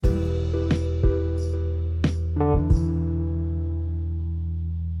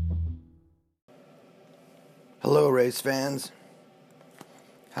Hello, race fans.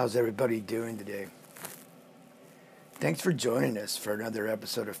 How's everybody doing today? Thanks for joining us for another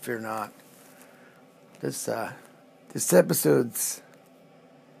episode of Fear Not. This episode's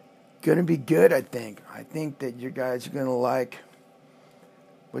gonna be good. I think that you guys are gonna like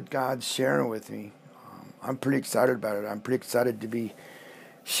what God's sharing with me. I'm pretty excited about it. I'm pretty excited to be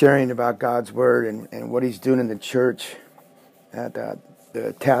sharing about God's word and what He's doing in the church at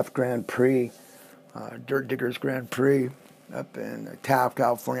the Taft Grand Prix. Dirt Diggers Grand Prix up in Taft,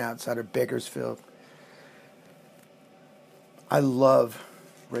 California, outside of Bakersfield. I love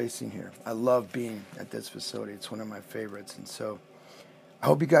racing here. I love being at this facility. It's one of my favorites. And so I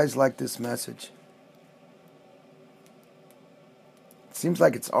hope you guys like this message. It seems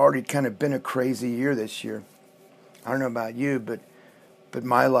like it's already kind of been a crazy year this year. I don't know about you, but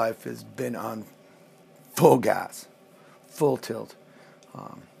my life has been on full gas, full tilt.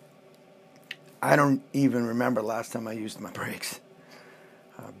 I don't even remember last time I used my brakes.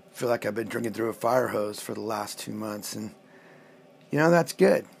 I feel like I've been drinking through a fire hose for the last 2 months, and that's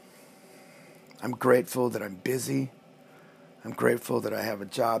good. I'm grateful that I'm busy. I'm grateful that I have a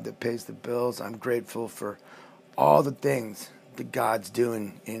job that pays the bills. I'm grateful for all the things that God's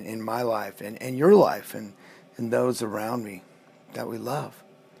doing in my life and your life and those around me that we love.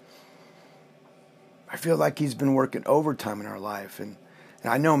 I feel like He's been working overtime in our life, and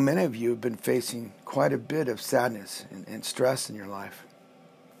I know many of you have been facing quite a bit of sadness and stress in your life.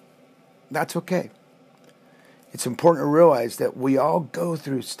 That's okay. It's important to realize that we all go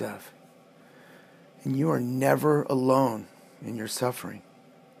through stuff, and you are never alone in your suffering.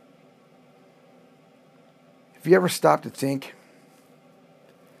 Have you ever stopped to think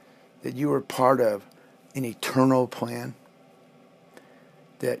that you were part of an eternal plan?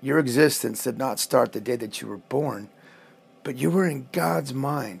 That your existence did not start the day that you were born, but you were in God's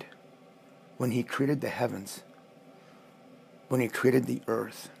mind when He created the heavens, when He created the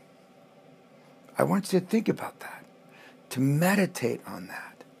earth. I want you to think about that, to meditate on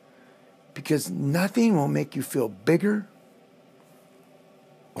that, because nothing will make you feel bigger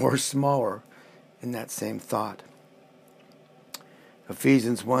or smaller in that same thought.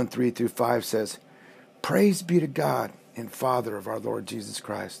 Ephesians 1:3-5 says, "Praise be to God and Father of our Lord Jesus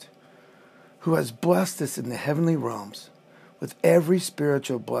Christ, who has blessed us in the heavenly realms with every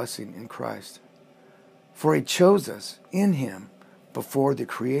spiritual blessing in Christ. For He chose us in Him before the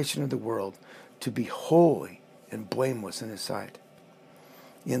creation of the world to be holy and blameless in His sight.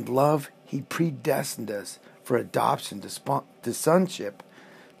 In love, He predestined us for adoption to sonship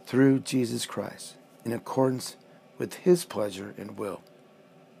through Jesus Christ, in accordance with His pleasure and will."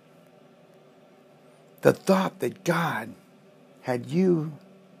 The thought that God had you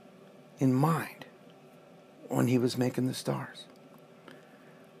in mind when He was making the stars,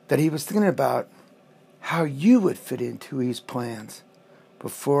 that He was thinking about how you would fit into His plans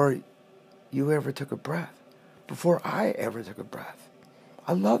before you ever took a breath, before I ever took a breath.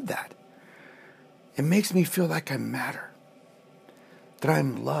 I love that. It makes me feel like I matter, that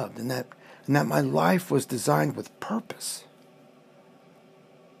I'm loved, and that my life was designed with purpose.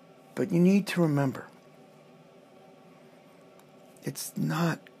 But you need to remember, it's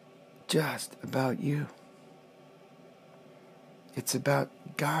not just about you. It's about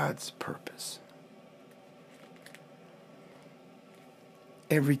God's purpose.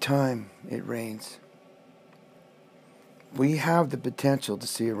 Every time it rains, we have the potential to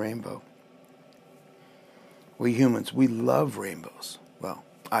see a rainbow. We humans, we love rainbows. Well,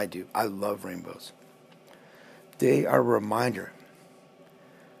 I do. I love rainbows. They are a reminder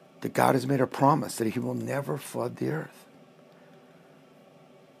that God has made a promise that He will never flood the earth.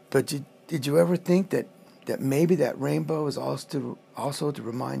 But did you ever think that maybe that rainbow is also to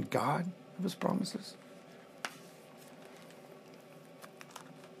remind God of His promises?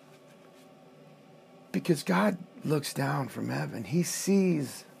 Because God looks down from heaven. He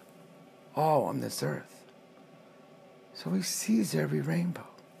sees all on this earth. So He sees every rainbow.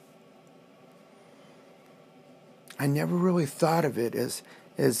 I never really thought of it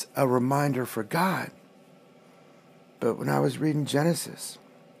as a reminder for God. But when I was reading Genesis,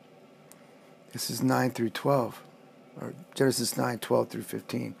 this is 9-12, or Genesis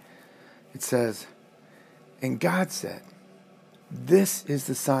 9:12-15. It says, "And God said, 'This is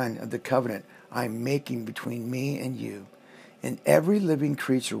the sign of the covenant I am making between me and you, and every living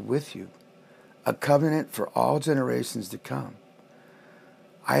creature with you, a covenant for all generations to come.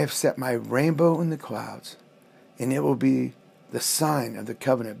 I have set my rainbow in the clouds, and it will be the sign of the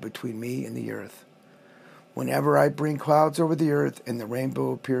covenant between me and the earth. Whenever I bring clouds over the earth and the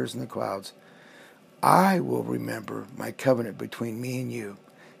rainbow appears in the clouds, I will remember my covenant between me and you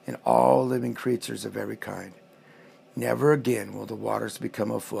and all living creatures of every kind. Never again will the waters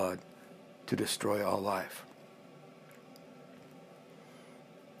become a flood to destroy all life.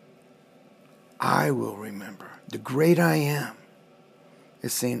 I will remember. The great I am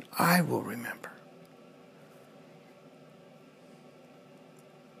is saying, I will remember.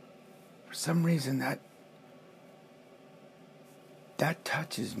 For some reason, that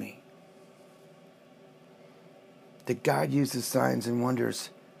touches me. That God uses signs and wonders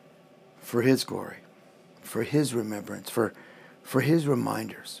for His glory, for His remembrance, for His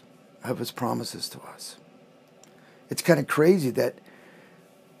reminders of His promises to us. It's kind of crazy that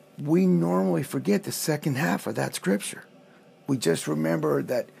we normally forget the second half of that scripture. We just remember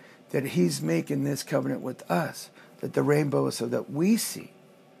that He's making this covenant with us, that the rainbow is so that we see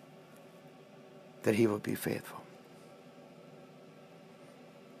that He will be faithful.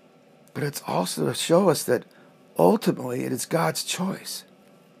 But it's also to show us that ultimately it is God's choice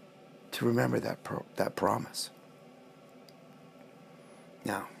to remember that promise.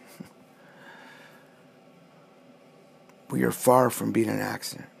 Now, we are far from being an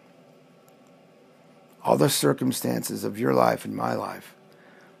accident. All the circumstances of your life and my life,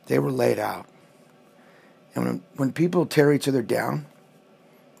 they were laid out. And when people tear each other down,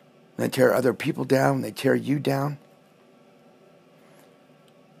 when they tear other people down, when they tear you down,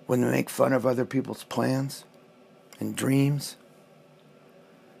 when they make fun of other people's plans and dreams,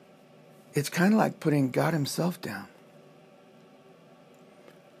 it's kind of like putting God Himself down.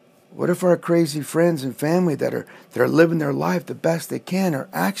 What if our crazy friends and family that are living their life the best they can are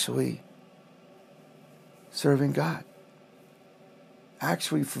actually serving God,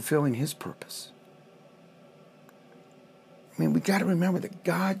 actually fulfilling His purpose? I mean, we got to remember that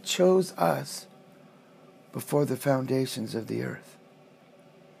God chose us before the foundations of the earth.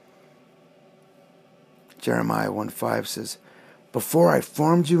 Jeremiah 1:5 says, "Before I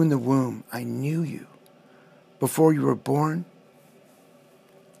formed you in the womb, I knew you. Before you were born,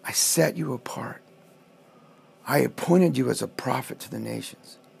 I set you apart. I appointed you as a prophet to the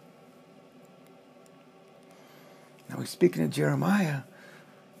nations." Now he's speaking to Jeremiah,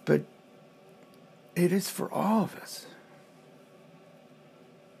 but it is for all of us.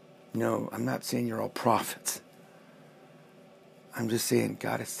 No, I'm not saying you're all prophets. I'm just saying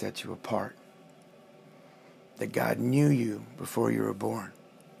God has set you apart. That God knew you before you were born.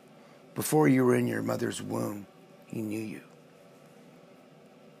 Before you were in your mother's womb, He knew you.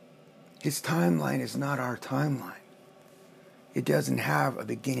 His timeline is not our timeline. It doesn't have a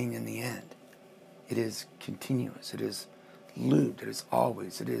beginning and the end. It is continuous. It is looped. It is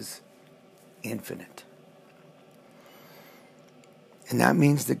always. It is infinite. And that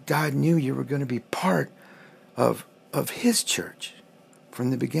means that God knew you were going to be part of His church from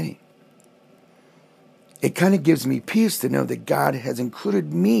the beginning. It kind of gives me peace to know that God has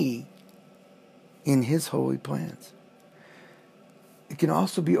included me in His holy plans. It can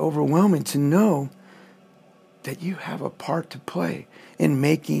also be overwhelming to know that you have a part to play in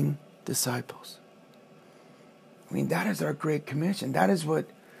making disciples. I mean, that is our great commission. That is what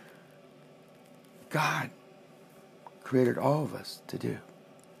God created all of us to do.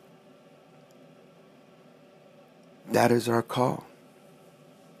 That is our call.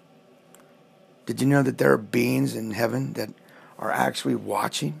 Did you know that there are beings in heaven that are actually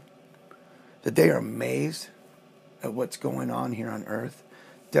watching? That they are amazed at what's going on here on earth?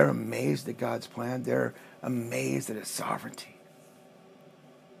 They're amazed at God's plan. They're amazed at His sovereignty.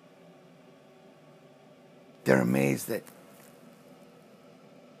 They're amazed that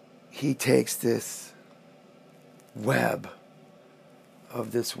He takes this web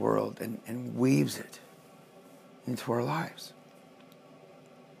of this world and weaves it into our lives.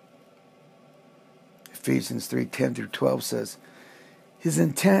 Ephesians 3:10-12 says, His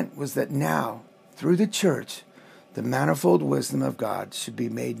intent was that now, through the church, the manifold wisdom of God should be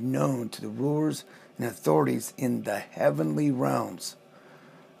made known to the rulers and authorities in the heavenly realms,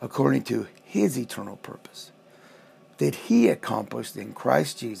 according to His eternal purpose, that He accomplished in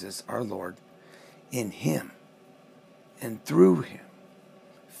Christ Jesus our Lord. In Him and through Him,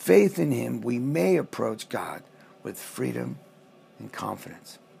 faith in Him, we may approach God with freedom and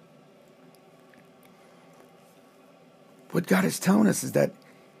confidence. What God is telling us is that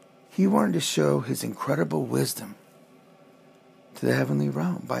He wanted to show His incredible wisdom to the heavenly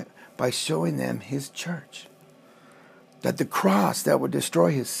realm by showing them His church. That the cross that would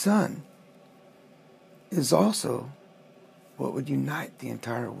destroy His Son is also what would unite the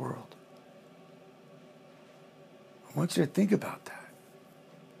entire world. I want you to think about that.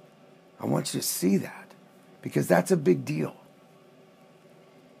 I want you to see that, because that's a big deal.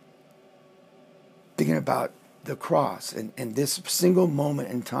 Thinking about the cross and this single moment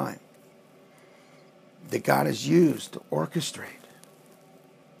in time, that God has used to orchestrate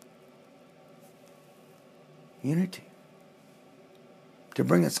unity, to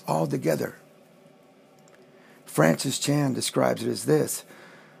bring us all together. Francis Chan describes it as this: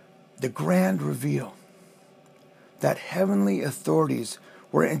 the grand reveal that heavenly authorities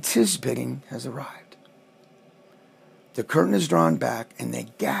were anticipating has arrived. The curtain is drawn back and they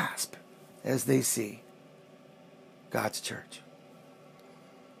gasp as they see God's church.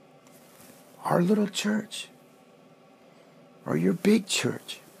 Our little church, or your big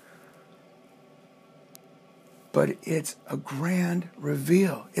church. But it's a grand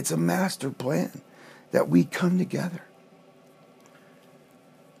reveal. It's a master plan that we come together.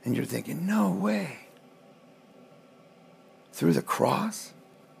 And you're thinking, no way. Through the cross?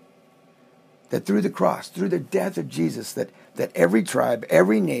 That through the cross, through the death of Jesus, that every tribe,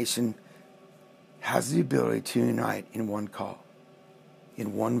 every nation has the ability to unite in one call,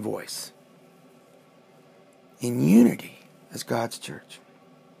 in one voice, in unity as God's church.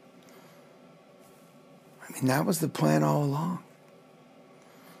 I mean, that was the plan all along.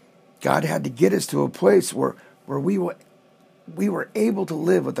 God had to get us to a place where we were able to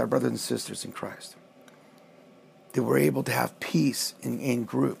live with our brothers and sisters in Christ. That we're able to have peace in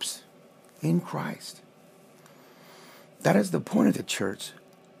groups, in Christ. That is the point of the church.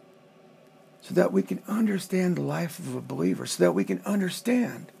 So that we can understand the life of a believer. So that we can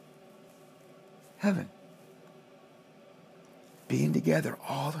understand heaven. Being together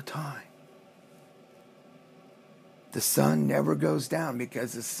all the time. The sun never goes down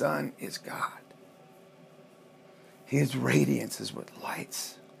because the sun is God. His radiance is what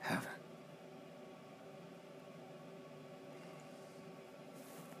lights heaven.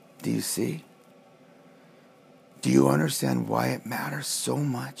 Do you see? Do you understand why it matters so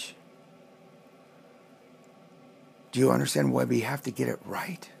much? Do you understand why we have to get it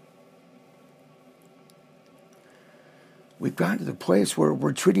right? We've gotten to the place where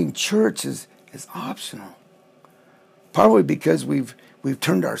we're treating church as optional. Probably because we've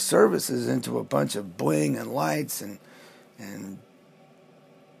turned our services into a bunch of bling and lights and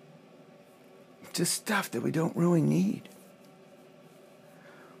just stuff that we don't really need.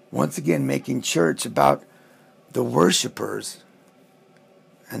 Once again, making church about the worshipers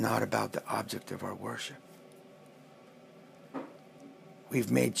and not about the object of our worship.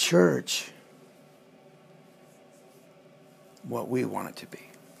 We've made church what we want it to be,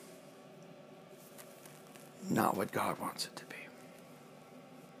 not what God wants it to be.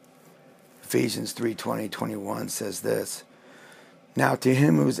 Ephesians 3:20-21 says this: now to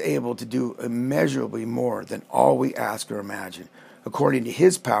him who is able to do immeasurably more than all we ask or imagine, according to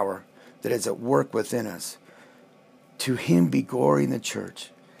his power that is at work within us, to him be glory in the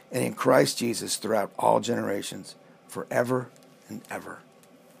church and in Christ Jesus throughout all generations, forever and ever.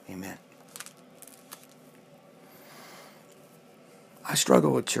 Amen. I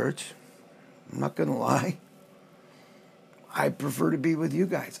struggle with church. I'm not going to lie. I prefer to be with you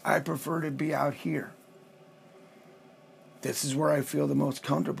guys. I prefer to be out here. This is where I feel the most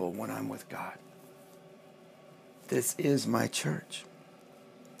comfortable when I'm with God. This is my church.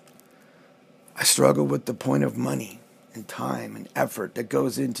 I struggle with the point of money and time and effort that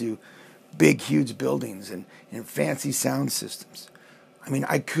goes into big, huge buildings and fancy sound systems. I mean,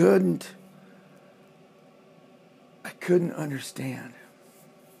 I couldn't understand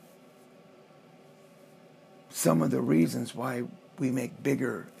some of the reasons why we make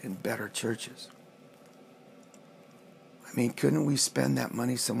bigger and better churches. I mean, couldn't we spend that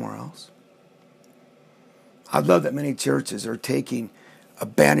money somewhere else? I love that many churches are taking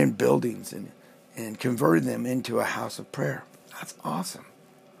abandoned buildings and converting them into a house of prayer. That's awesome.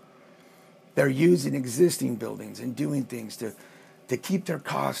 They're using existing buildings and doing things to keep their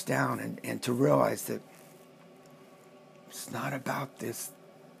costs down and to realize that it's not about this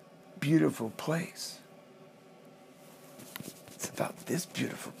beautiful place. It's about this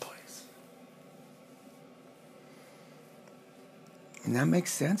beautiful place. And that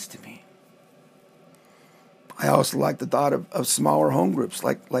makes sense to me. I also like the thought of smaller home groups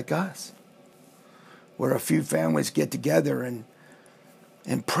like us, where a few families get together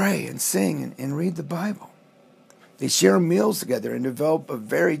and pray and sing and read the Bible. They share meals together and develop a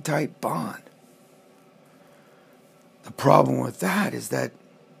very tight bond. The problem with that is that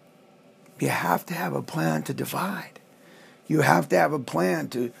you have to have a plan to divide. You have to have a plan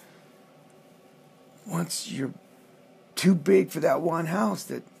to, once you're too big for that one house,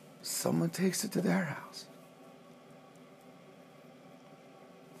 that someone takes it to their house.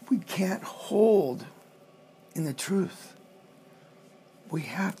 We can't hold in the truth. We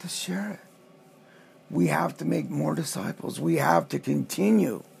have to share it. We have to make more disciples. We have to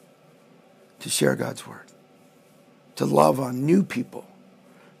continue to share God's word, to love on new people,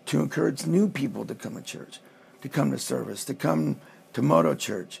 to encourage new people to come to church, to come to service, to come to Moto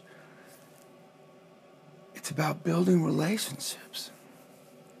Church. It's about building relationships.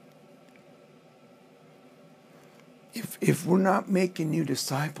 If we're not making new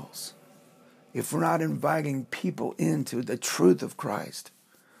disciples, if we're not inviting people into the truth of Christ,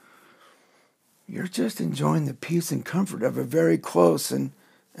 you're just enjoying the peace and comfort of a very close and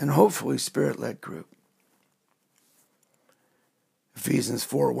hopefully Spirit-led group. Ephesians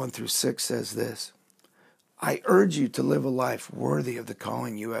 4:1-6 says this, I urge you to live a life worthy of the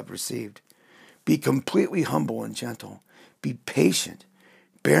calling you have received. Be completely humble and gentle. Be patient,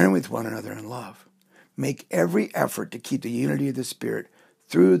 bearing with one another in love. Make every effort to keep the unity of the Spirit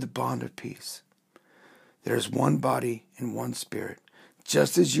through the bond of peace. There is one body and one Spirit,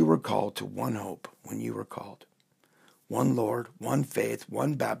 just as you were called to one hope when you were called. One Lord, one faith,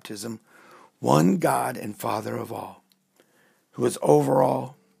 one baptism, one God and Father of all, who is over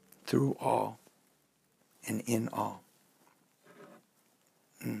all, through all, and in all.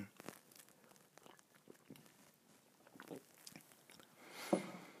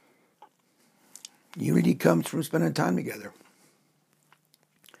 Unity comes from spending time together.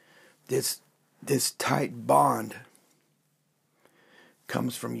 This tight bond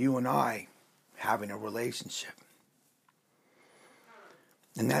comes from you and I having a relationship.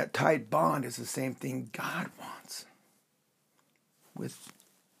 And that tight bond is the same thing God wants with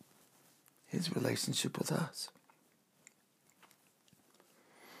his relationship with us.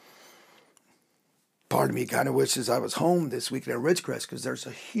 Part of me kind of wishes I was home this week at Ridgecrest because there's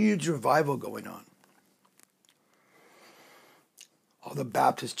a huge revival going on. All the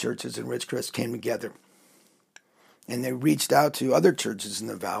Baptist churches in Ridgecrest came together, and they reached out to other churches in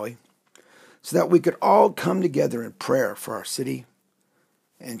the valley so that we could all come together in prayer for our city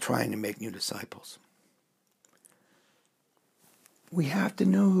and trying to make new disciples. We have to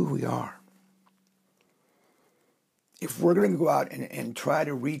know who we are. If we're going to go out and try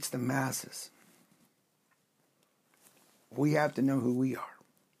to reach the masses, we have to know who we are.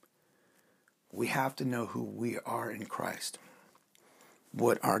 We have to know who we are in Christ,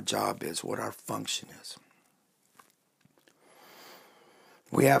 what our job is, what our function is.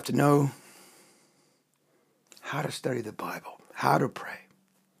 We have to know how to study the Bible, how to pray.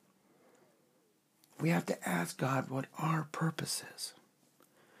 We have to ask God what our purpose is,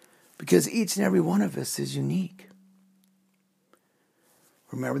 because each and every one of us is unique.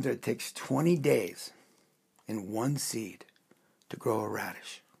 Remember that it takes 20 days and one seed to grow a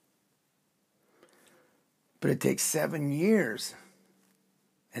radish. But it takes 7 years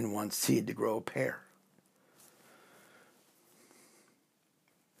and one seed to grow a pear.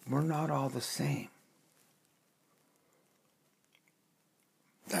 We're not all the same.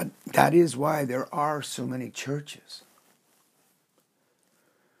 That is why there are so many churches.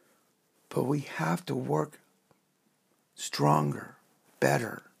 But we have to work stronger,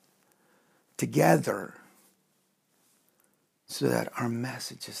 better, together, so that our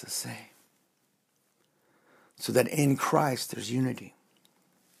message is the same. So that in Christ there's unity.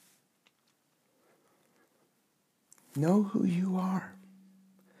 Know who you are.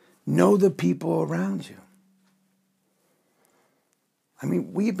 Know the people around you. I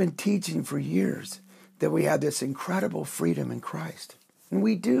mean, we've been teaching for years that we have this incredible freedom in Christ. And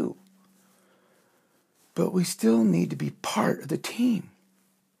we do. But we still need to be part of the team.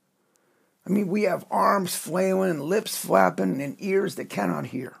 I mean, we have arms flailing and lips flapping and ears that cannot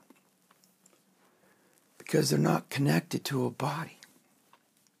hear, because they're not connected to a body.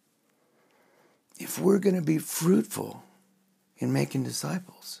 If we're going to be fruitful in making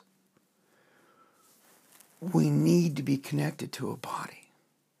disciples, we need to be connected to a body.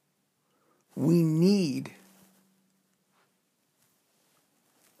 We need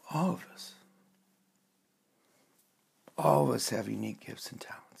all of us. All of us have unique gifts and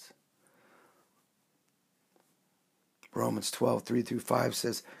talents. Romans 12:3-5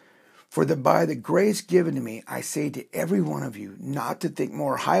 says, For by the grace given to me, I say to every one of you, not to think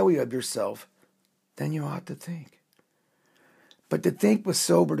more highly of yourself than you ought to think, but to think with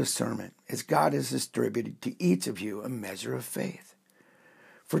sober discernment, as God has distributed to each of you a measure of faith.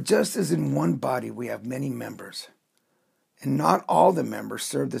 For just as in one body we have many members, and not all the members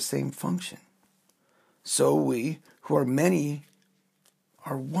serve the same function, so we, who are many,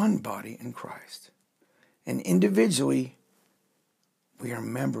 are one body in Christ. And individually, we are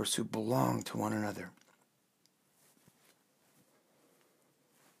members who belong to one another.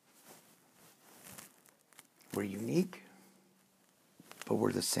 We're unique, but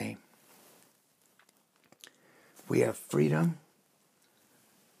we're the same. We have freedom,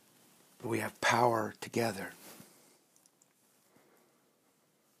 but we have power together.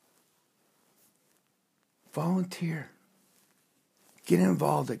 Volunteer. Get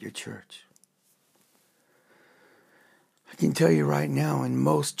involved at your church. I can tell you right now, in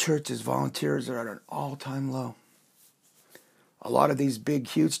most churches, volunteers are at an all-time low. A lot of these big,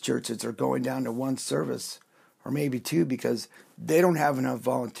 huge churches are going down to one service or maybe two because they don't have enough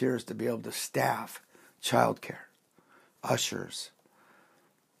volunteers to be able to staff childcare, ushers,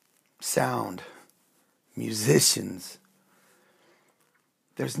 sound, musicians.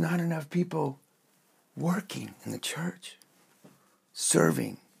 There's not enough people working in the church,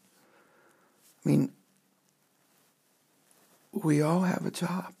 serving. I mean, we all have a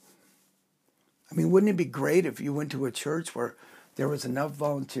job. I mean, wouldn't it be great if you went to a church where there was enough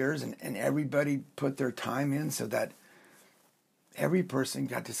volunteers and everybody put their time in so that every person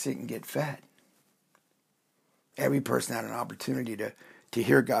got to sit and get fed? Every person had an opportunity to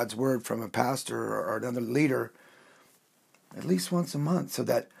hear God's word from a pastor or another leader at least once a month so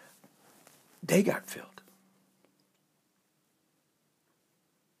that they got filled.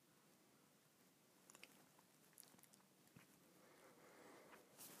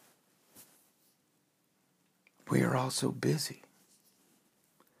 We are all so busy.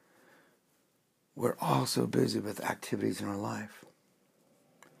 We're all so busy with activities in our life.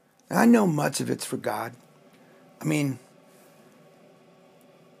 And I know much of it's for God. I mean,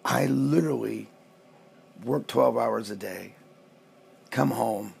 I literally work 12 hours a day, come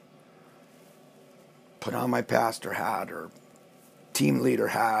home, put on my pastor hat or team leader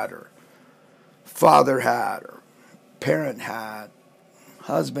hat or father hat or parent hat,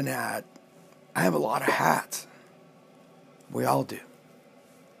 husband hat. I have a lot of hats. We all do.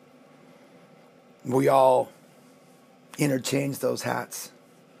 We all interchange those hats.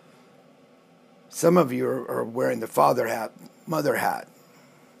 Some of you are wearing the father hat, mother hat,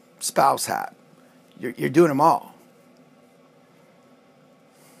 spouse hat. You're doing them all.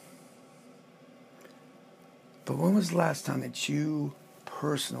 But when was the last time that you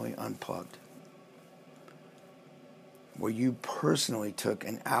personally unplugged? Where you personally took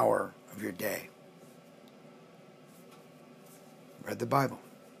an hour of your day, read the Bible,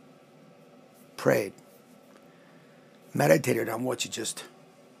 prayed, meditated on what you just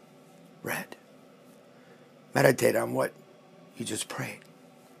read, meditated on what you just prayed,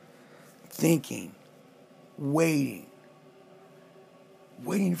 thinking, waiting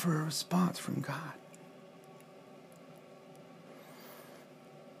for a response from God.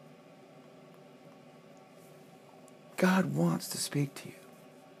 God wants to speak to you.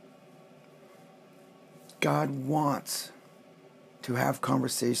 God wants to have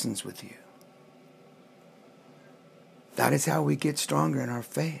conversations with you. That is how we get stronger in our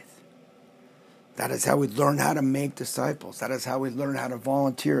faith. That is how we learn how to make disciples. That is how we learn how to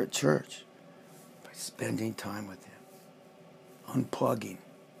volunteer at church. By spending time with Him. Unplugging.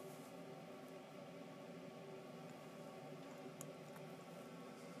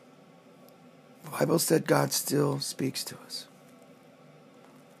 The Bible said God still speaks to us.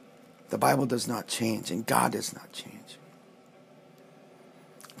 The Bible does not change, and God does not change.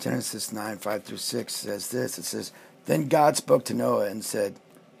 Genesis 9:5-6 says this. It says, "Then God spoke to Noah and said,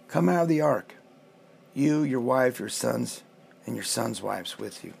 'Come out of the ark, you, your wife, your sons, and your sons' wives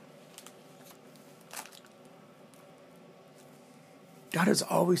with you.'" God has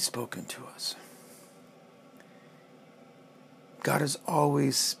always spoken to us. God has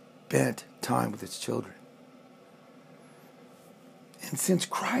always spent time with His children. And since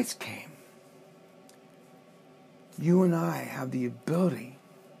Christ came, you and I have the ability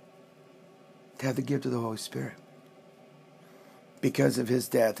to have the gift of the Holy Spirit. Because of His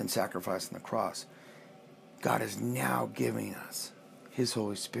death and sacrifice on the cross, God is now giving us His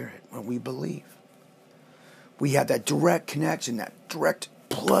Holy Spirit when we believe. We have that direct connection, that direct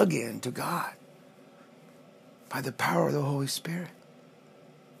plug-in to God by the power of the Holy Spirit.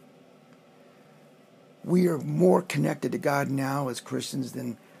 We are more connected to God now as Christians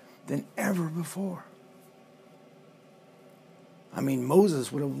than ever before. I mean,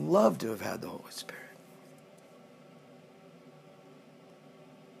 Moses would have loved to have had the Holy Spirit.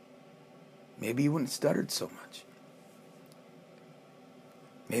 Maybe he wouldn't have stuttered so much.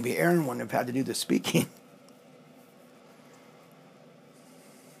 Maybe Aaron wouldn't have had to do the speaking.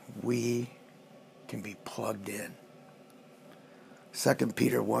 We can be plugged in. 2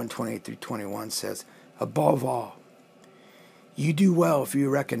 Peter 1:20-21 says, "Above all, you do well if you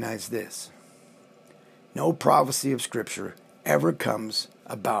recognize this. No prophecy of Scripture ever comes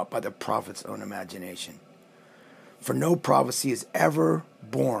about by the prophet's own imagination. For no prophecy is ever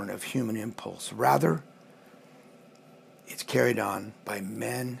born of human impulse. Rather, it's carried on by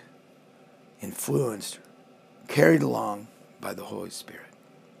men influenced, carried along by the Holy Spirit.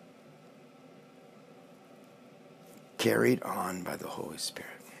 Carried on by the Holy Spirit.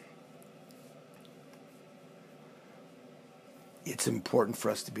 It's important for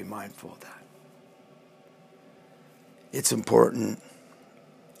us to be mindful of that. It's important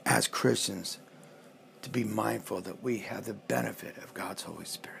as Christians to be mindful that we have the benefit of God's Holy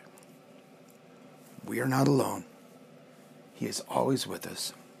Spirit. We are not alone. He is always with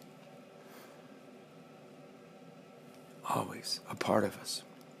us. Always a part of us.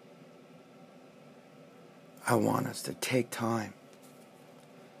 I want us to take time.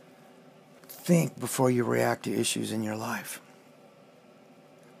 Think before you react to issues in your life.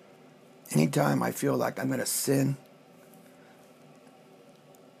 Anytime I feel like I'm going to sin,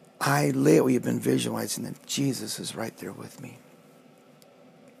 I lately have been visualizing that Jesus is right there with me.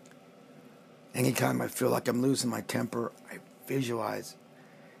 Anytime I feel like I'm losing my temper, I visualize,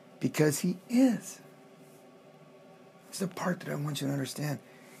 because He is. It's the part that I want you to understand.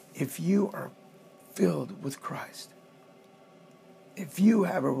 If you are filled with Christ, if you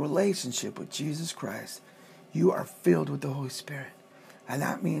have a relationship with Jesus Christ, you are filled with the Holy Spirit. And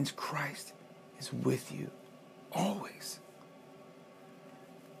that means Christ is with you always.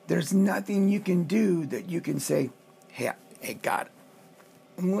 There's nothing you can do that you can say, hey God,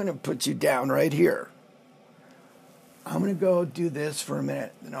 I'm going to put you down right here. I'm going to go do this for a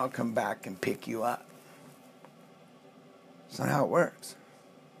minute, then I'll come back and pick you up. That's not how it works.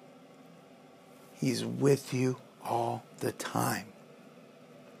 He's with you all the time.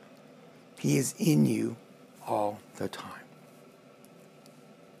 He is in you all the time.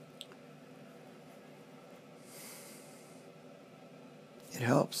 It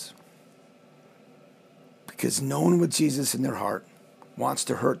helps. Because no one with Jesus in their heart wants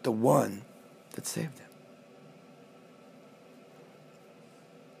to hurt the one that saved them.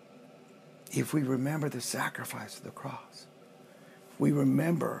 If we remember the sacrifice of the cross, if we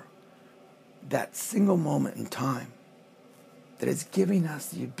remember that single moment in time that is giving us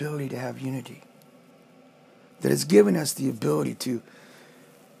the ability to have unity, that is giving us the ability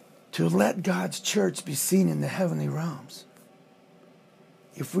to let God's church be seen in the heavenly realms.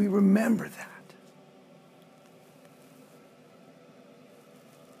 If we remember that,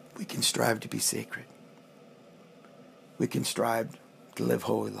 we can strive to be sacred. We can strive to live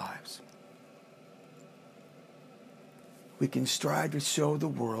holy lives. We can strive to show the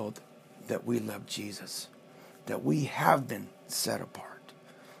world that we love Jesus, that we have been set apart,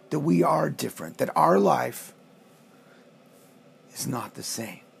 that we are different, that our life is not the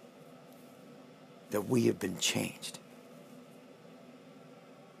same, that we have been changed.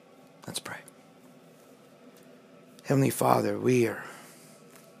 Let's pray. Heavenly Father, we are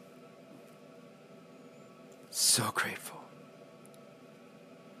so grateful.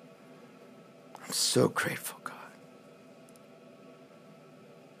 I'm so grateful, God.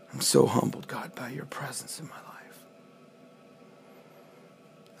 I'm so humbled, God, by your presence in my life.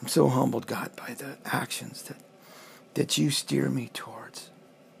 I'm so humbled, God, by the actions that you steer me towards,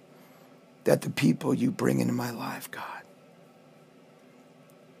 that the people you bring into my life, God.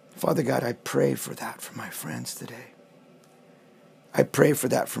 Father God, I pray for that for my friends today. I pray for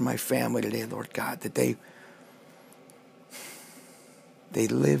that for my family today, Lord God, that they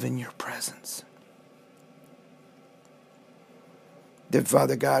live in your presence. That,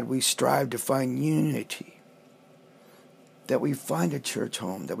 Father God, we strive to find unity, that we find a church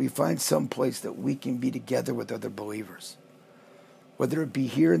home, that we find some place that we can be together with other believers, whether it be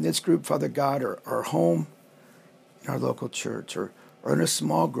here in this group, Father God, or our home in our local church, or in a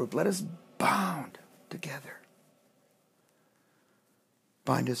small group. Let us bound together.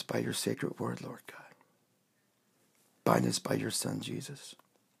 Bind us by your sacred word, Lord God. Bind us by your Son, Jesus.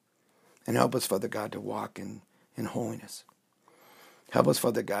 And help us, Father God, to walk in holiness. Help us,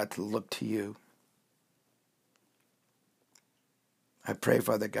 Father God, to look to you. I pray,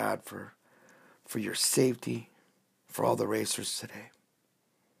 Father God, for your safety for all the racers today.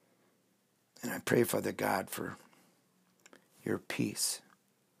 And I pray, Father God, for your peace.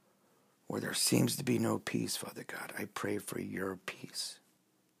 Where there seems to be no peace, Father God, I pray for your peace.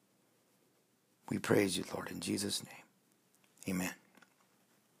 We praise you, Lord, in Jesus' name. Amen.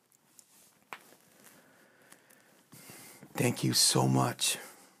 Thank you so much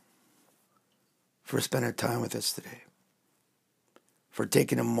for spending time with us today, for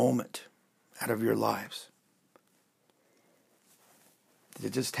taking a moment out of your lives to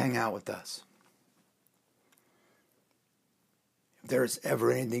just hang out with us. If there's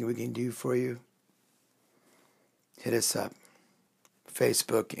ever anything we can do for you, hit us up.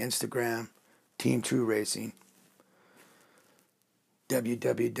 Facebook, Instagram, Team True Racing.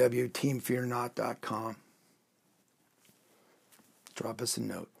 www.teamfearnot.com. Drop us a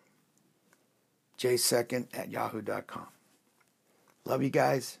note. jsecond@yahoo.com. Love you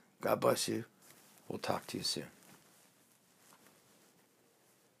guys. God bless you. We'll talk to you soon.